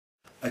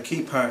A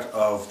key part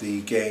of the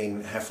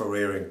Gain Heifer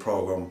Rearing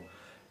Programme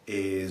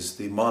is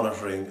the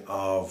monitoring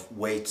of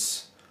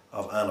weights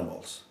of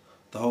animals.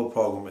 The whole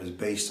programme is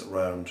based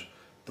around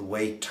the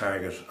weight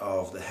target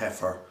of the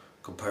heifer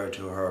compared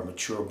to her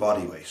mature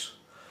body weight,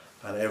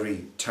 and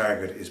every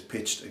target is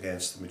pitched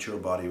against the mature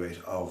body weight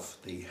of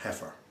the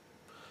heifer.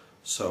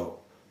 So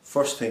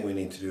first thing we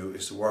need to do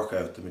is to work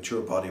out the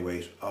mature body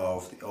weight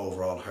of the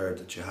overall herd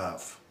that you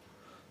have.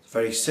 It's a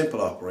very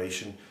simple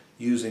operation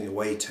using a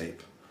weigh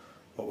tape.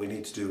 What we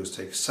need to do is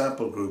take a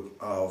sample group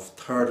of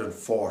third and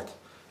fourth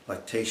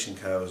lactation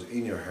cows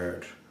in your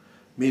herd,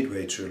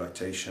 midway through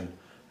lactation,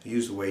 and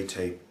use the weigh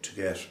tape to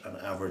get an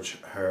average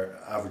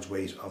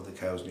weight of the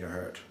cows in your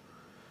herd.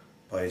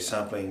 By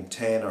sampling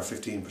 10 or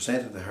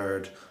 15% of the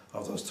herd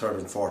of those third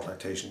and fourth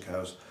lactation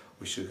cows,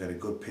 we should get a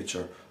good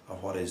picture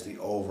of what is the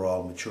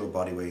overall mature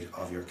body weight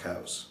of your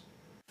cows.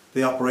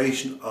 The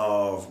operation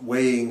of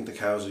weighing the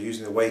cows or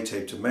using the weigh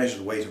tape to measure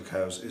the weight of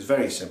cows is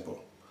very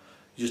simple.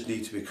 You just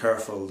need to be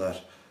careful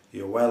that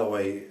you're well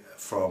away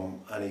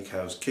from any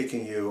cows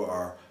kicking you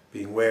or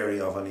being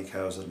wary of any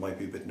cows that might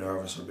be a bit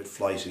nervous or a bit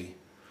flighty.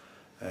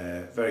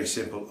 Very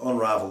simple,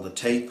 unravel the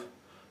tape,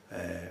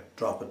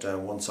 drop it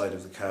down one side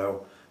of the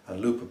cow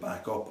and loop it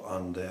back up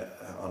on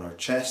her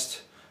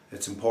chest.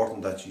 It's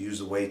important that you use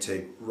the weigh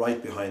tape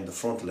right behind the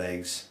front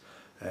legs,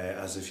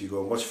 as if you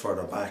go much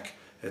further back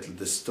it'll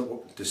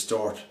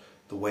distort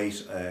the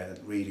weight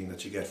reading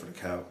that you get for the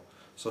cow.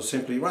 So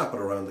simply wrap it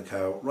around the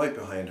cow right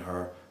behind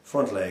her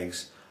front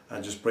legs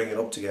and just bring it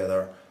up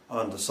together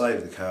on the side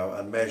of the cow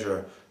and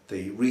measure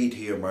the read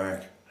here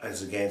mark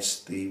as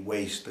against the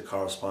weight, the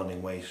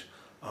corresponding weight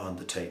on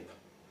the tape.